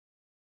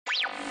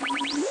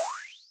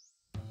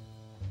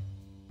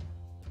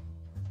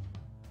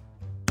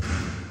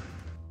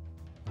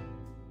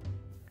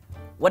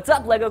What's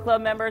up, Lego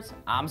Club members?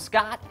 I'm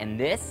Scott, and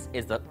this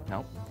is the...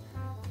 Nope.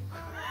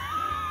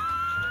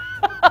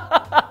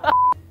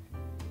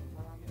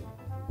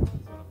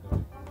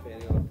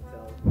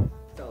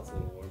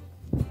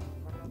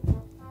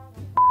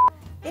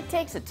 It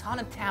takes a ton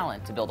of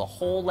talent to build a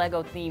whole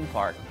Lego theme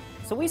park,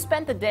 so we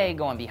spent the day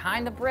going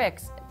behind the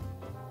bricks.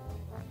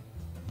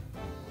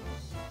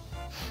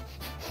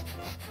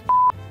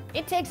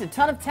 It takes a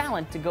ton of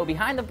talent to go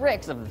behind the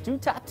bricks of the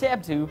two-top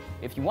tab 2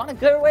 if you want to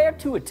go where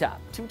to a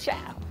top, to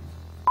chow.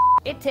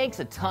 It takes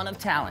a ton of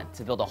talent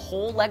to build a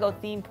whole Lego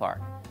theme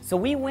park, so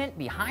we went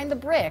behind the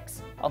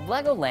bricks of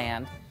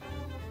Legoland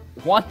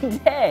one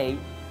day.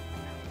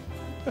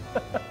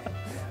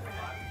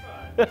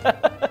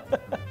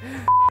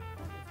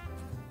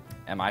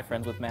 Am I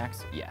friends with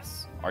Max?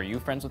 Yes. Are you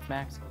friends with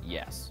Max?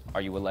 Yes. Are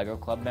you a Lego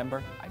Club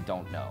member? I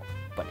don't know,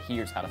 but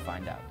here's how to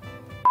find out.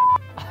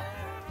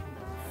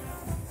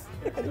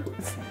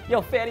 Yo,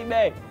 Fannie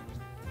Mae.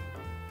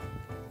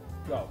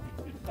 Go.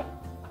 All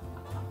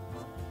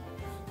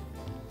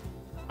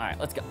right,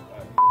 let's go.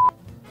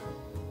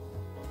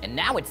 And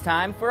now it's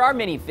time for our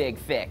minifig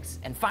fix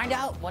and find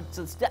out what's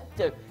the step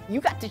to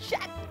you got to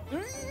shot.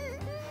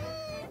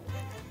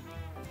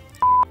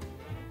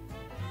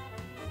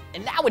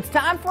 And now it's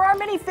time for our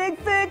minifig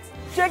fix.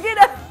 Check it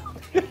out.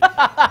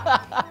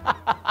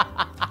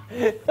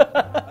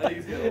 I think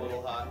it's getting a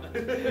little hot.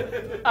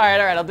 All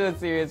right, I'll do a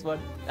serious one.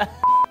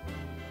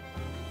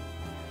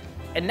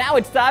 And now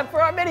it's time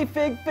for our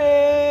minifig fix.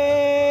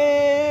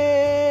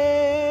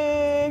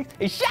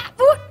 A shot,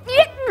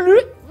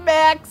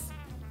 Max.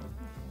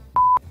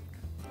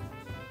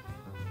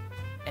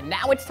 And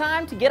now it's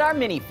time to get our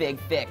minifig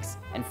fix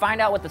and find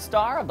out what the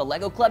star of the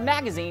Lego Club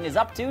magazine is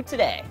up to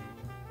today.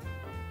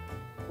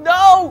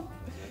 No!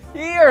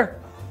 Here!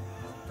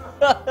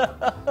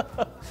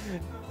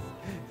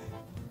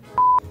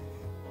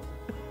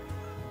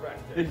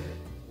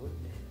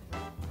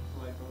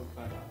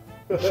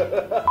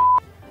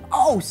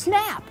 Oh,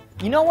 snap!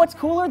 You know what's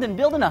cooler than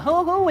building a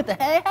hoo-hoo with a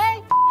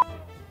hey-hey?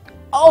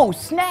 Oh,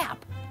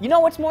 snap! You know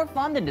what's more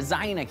fun than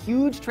designing a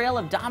huge trail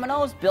of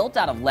dominoes built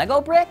out of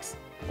Lego bricks?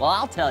 Well,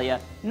 I'll tell you,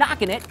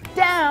 knocking it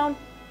down!